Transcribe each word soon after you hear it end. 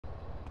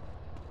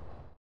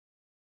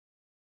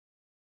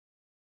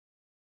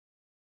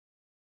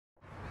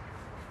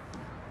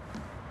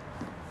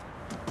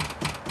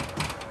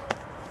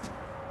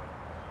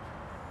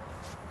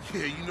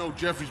Yeah, you know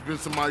Jeffrey's been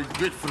somebody's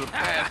bitch for the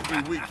past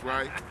 3 weeks,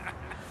 right?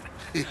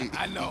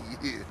 I know.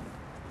 Yeah.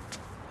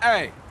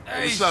 Hey.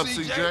 Hey, What's up,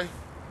 CJ?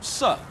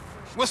 What's up?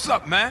 What's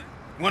up, man?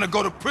 Wanna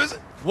go to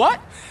prison?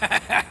 What?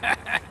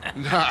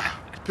 Nah,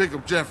 pick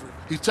up Jeffrey.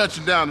 He's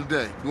touching down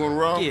today. You wanna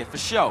roll? Yeah, for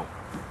sure.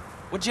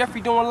 What Jeffrey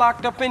doing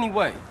locked up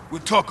anyway?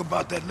 We'll talk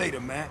about that later,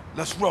 man.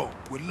 Let's roll.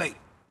 We're late.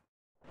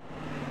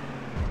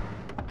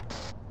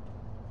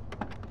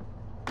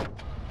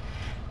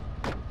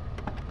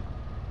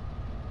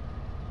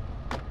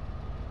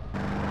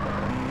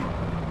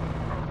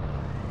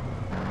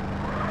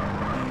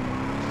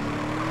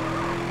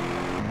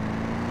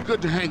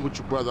 Good to hang with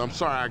you, brother. I'm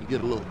sorry I can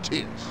get a little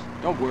tense.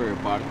 Don't worry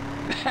about it.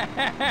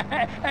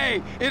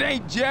 Hey, it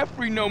ain't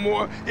Jeffrey no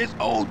more. It's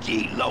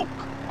OG Loc.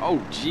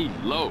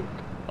 OG Loc.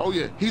 Oh,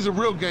 yeah, he's a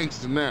real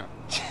gangster now.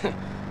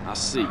 I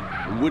see.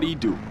 And what'd he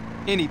do?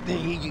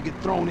 Anything he can get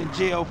thrown in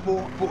jail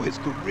for his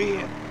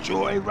career,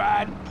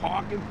 joyriding,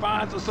 parking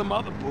fines, or some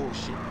other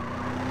bullshit.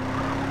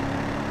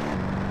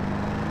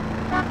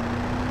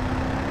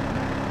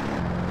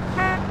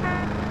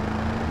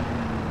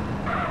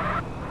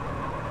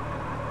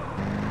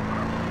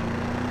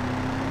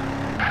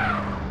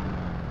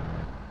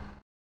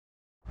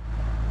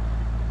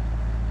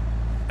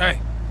 Hey,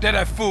 there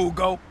that fool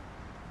go.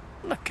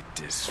 Look at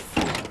this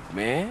fool,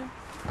 man.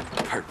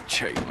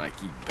 Perpetrating like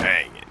he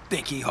banging.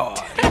 Think he hard,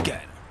 he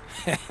got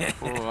him.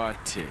 Boy, I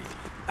tell you.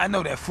 I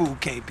know that fool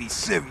can't be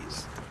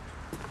serious.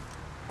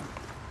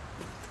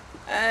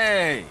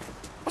 Hey,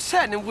 what's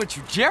happening with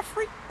you,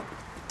 Jeffrey?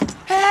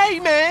 Hey,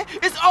 man,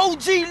 it's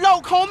OG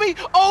Loc, homie.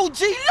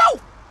 OG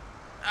Loc.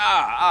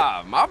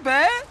 My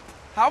bad.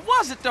 How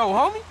was it, though,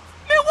 homie?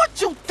 Man, what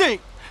you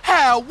think?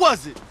 How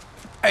was it?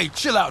 Hey,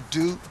 chill out,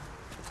 dude.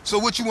 So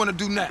what you wanna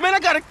do now? Man, I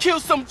gotta kill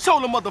some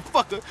chola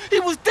motherfucker. He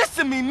was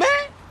dissing me,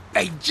 man.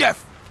 Hey,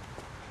 Jeff,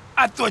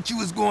 I thought you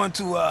was going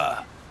to,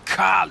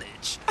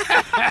 college.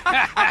 Man,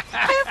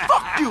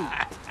 fuck you.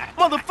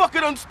 Motherfucker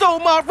done stole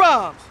my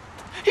rhymes.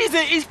 He's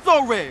in East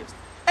Flores.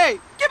 Hey,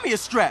 give me a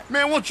strap.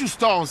 Man, why don't you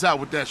stall us out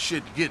with that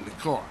shit to get in the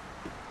car?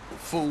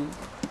 Fool.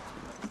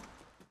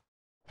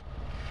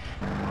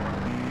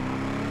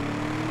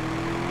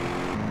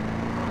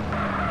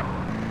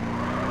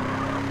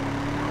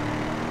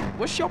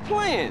 What's your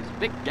plans,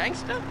 big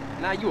gangster?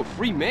 Now you a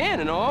free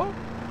man and all.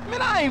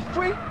 Man, I ain't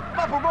free.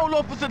 My parole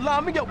officer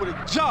lined me up with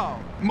a job.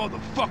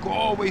 Motherfucker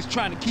always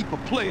trying to keep a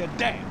player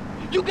down.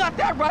 You got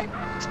that right.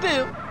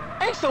 Still,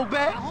 ain't so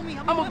bad.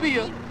 I'ma be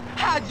a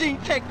hygiene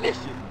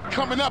technician.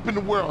 Coming up in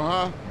the world,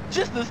 huh?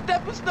 Just a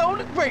stepping stone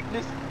to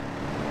greatness.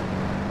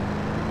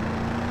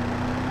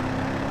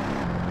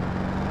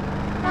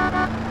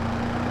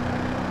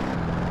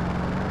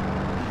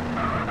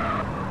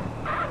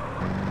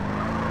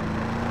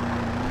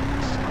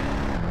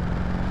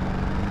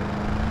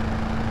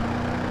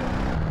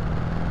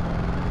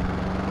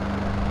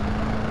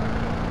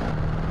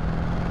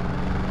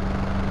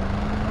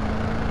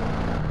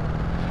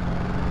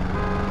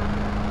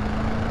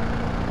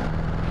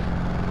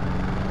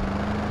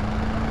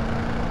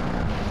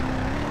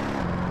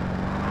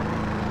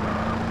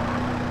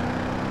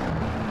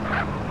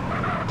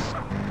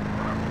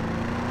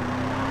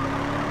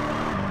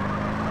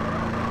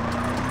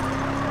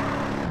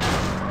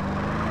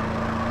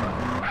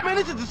 Man,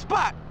 this is the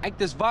spot. Ain't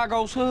this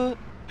Vago's hood?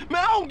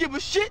 Man, I don't give a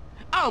shit.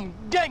 I'm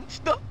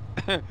gangster.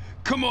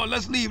 Come on,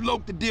 let's leave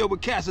Loc to deal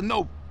with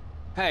Casanova.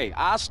 Hey,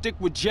 I'll stick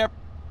with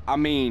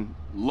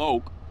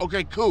Loc.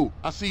 Okay, cool.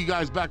 I'll see you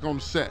guys back on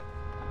the set.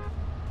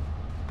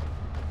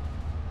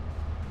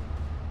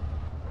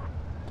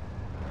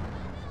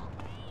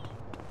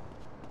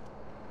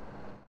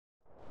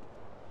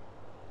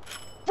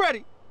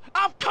 Freddy,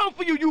 I've come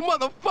for you, you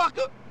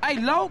motherfucker. Hey,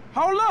 Loc,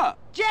 hold up.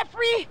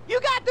 Jeffrey, you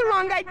got the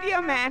wrong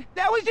idea, man.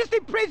 That was just a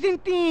prison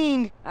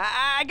thing.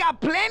 I got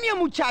plenty of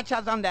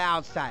muchachas on the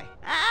outside.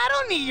 I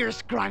don't need your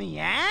scrawny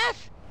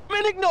ass.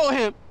 Man, ignore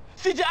him.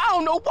 CJ, I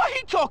don't know what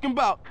he talking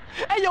about.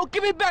 Hey, yo,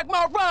 give me back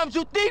my rhymes,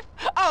 you thief.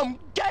 I'm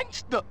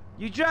gangster.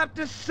 You dropped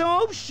the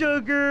soap,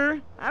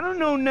 sugar. I don't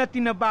know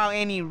nothing about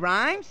any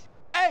rhymes.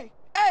 Hey,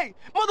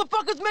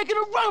 motherfuckers making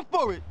a run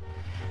for it.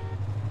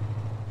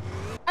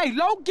 Hey,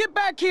 Loc, get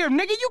back here,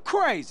 nigga. You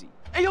crazy.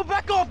 Hey, yo,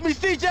 back off me,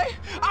 CJ.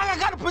 I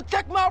gotta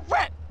protect my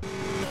rep.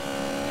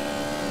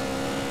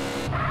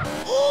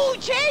 Ooh,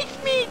 chase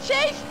me,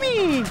 chase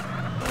me.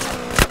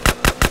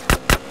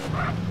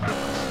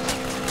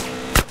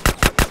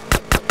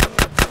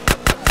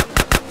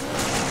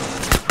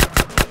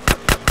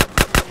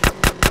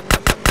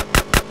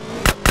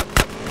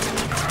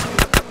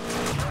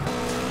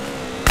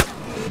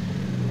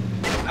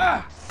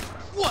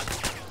 What?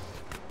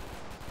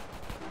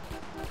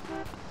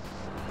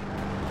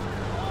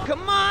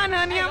 Come on,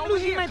 honey, Hey, I'm over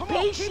losing here. my Come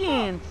on, keep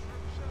patience.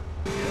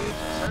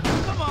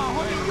 Come on,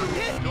 homie, you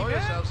hit me, Enjoy man.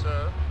 yourself,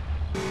 sir.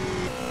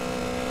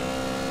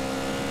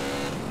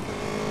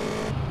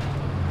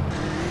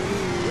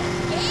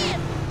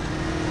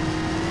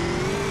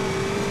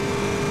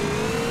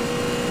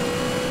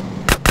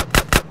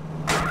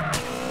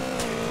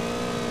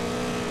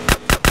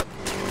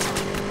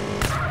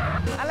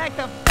 I like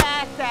the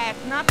fast ass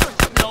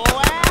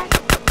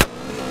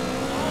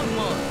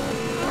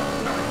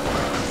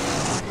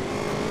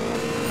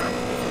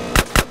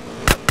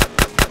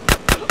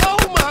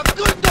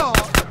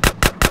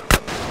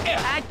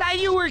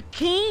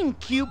king,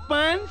 cute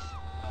buns.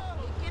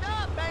 Get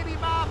up, baby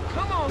Bob.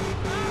 Come on.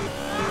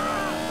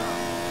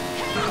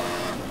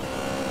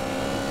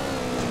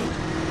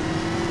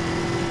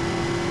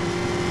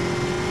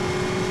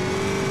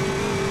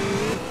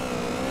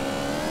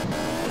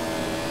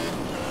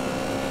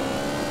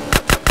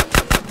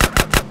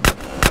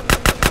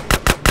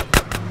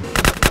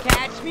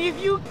 Catch me if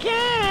you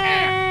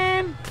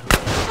can.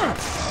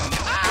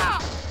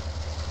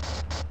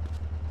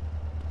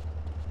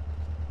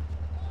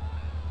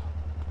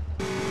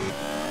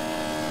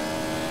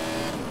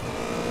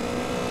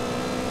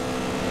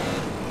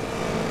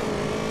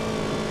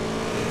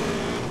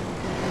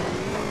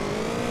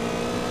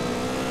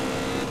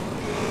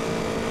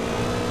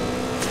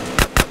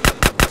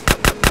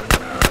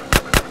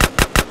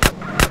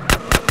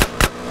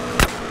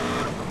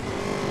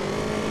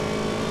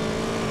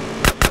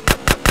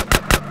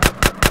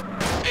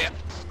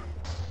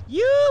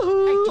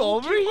 Yoo-hoo,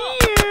 over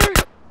here.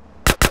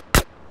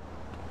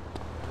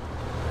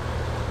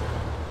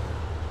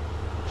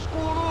 What's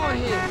going on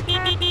here?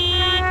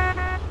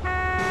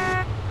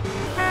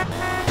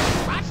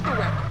 Watch the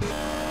weapon.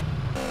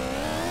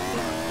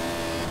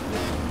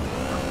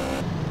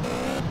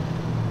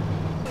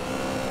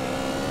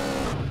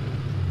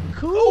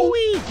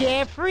 Cooey,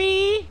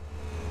 Jeffrey.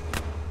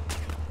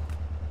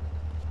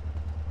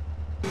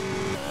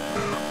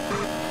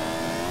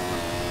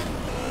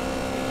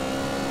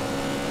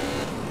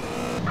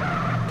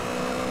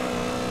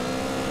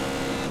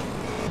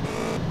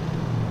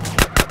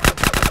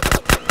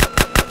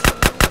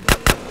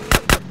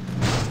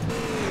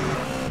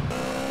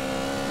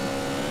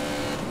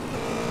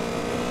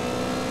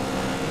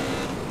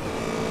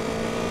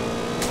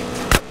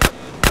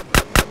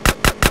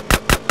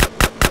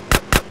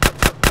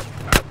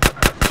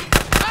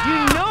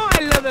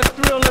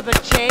 Of the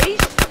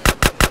chase.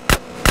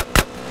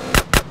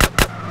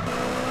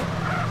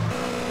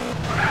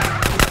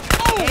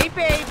 Hey,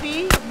 baby,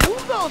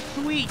 move those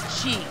sweet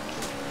cheeks.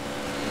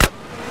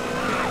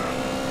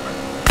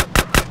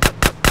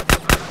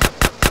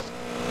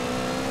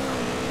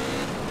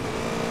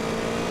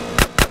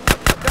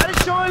 Gotta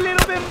show a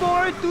little bit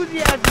more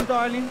enthusiasm,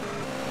 darling.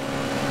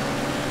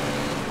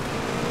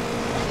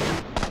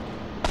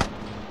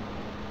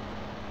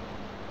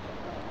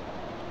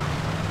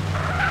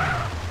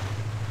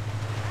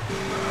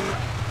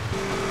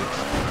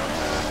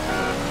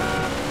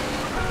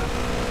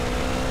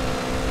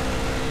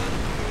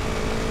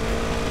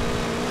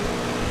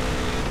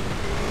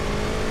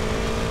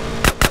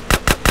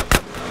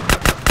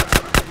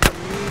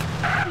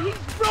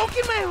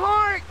 Broken my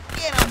heart!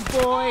 Get him,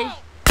 boy!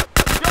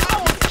 Yo, I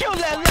will kill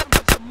that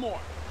leopard some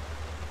more!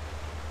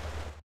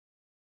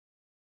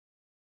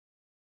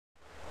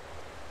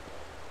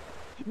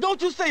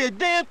 Don't you say a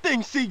damn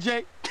thing,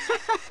 CJ!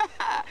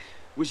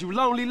 Was you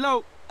lonely,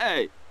 Loc?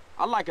 Hey,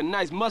 I like a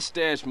nice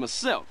mustache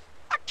myself.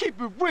 I keep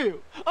it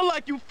real,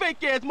 unlike you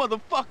fake-ass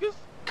motherfuckers!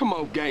 Come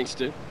on,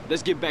 gangster.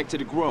 Let's get back to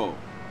the Grove.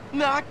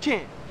 Nah, I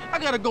can't. I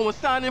gotta go and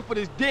sign in for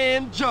this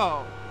damn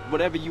job.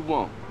 Whatever you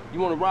want. You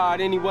want to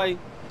ride anyway?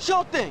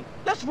 Sure thing.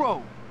 Let's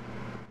roll.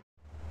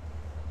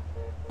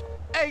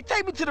 Hey,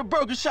 take me to the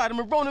burger shop in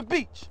Marona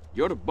Beach.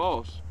 You're the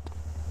boss.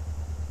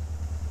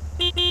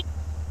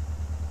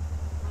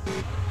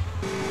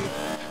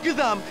 Cause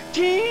I'm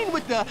keen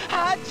with the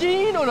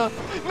hygiene on a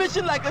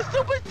mission like a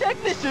super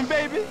technician,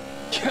 baby.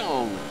 Get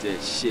on with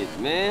that shit,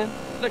 man.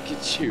 Look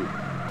at you.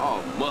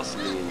 All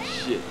muscly and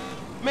shit.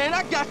 Man,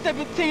 I got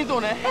 17s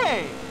on the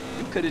head.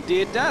 You could have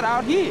did that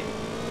out here.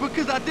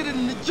 Because I did it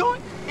in the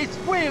joint, it's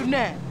real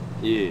now.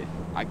 Yeah,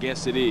 I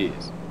guess it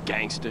is,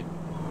 gangster.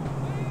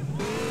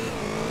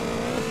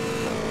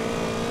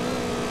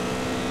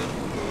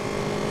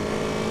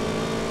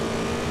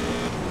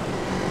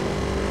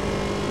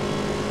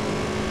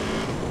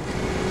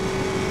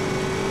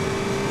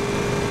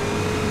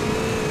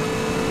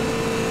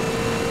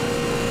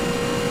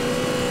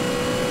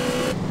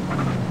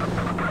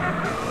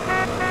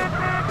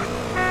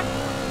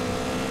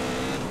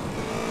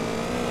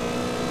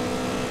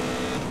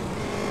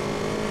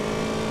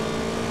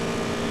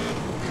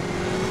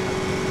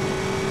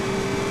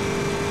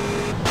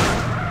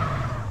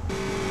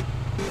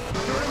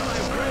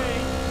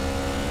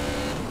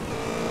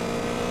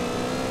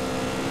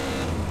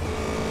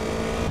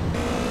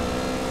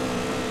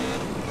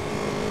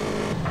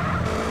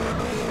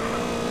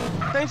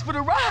 Thanks for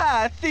the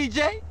ride,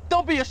 CJ.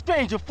 Don't be a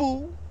stranger,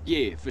 fool.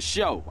 Yeah, for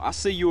sure. I'll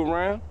see you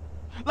around.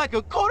 Like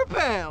a quarter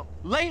pound.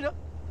 Later.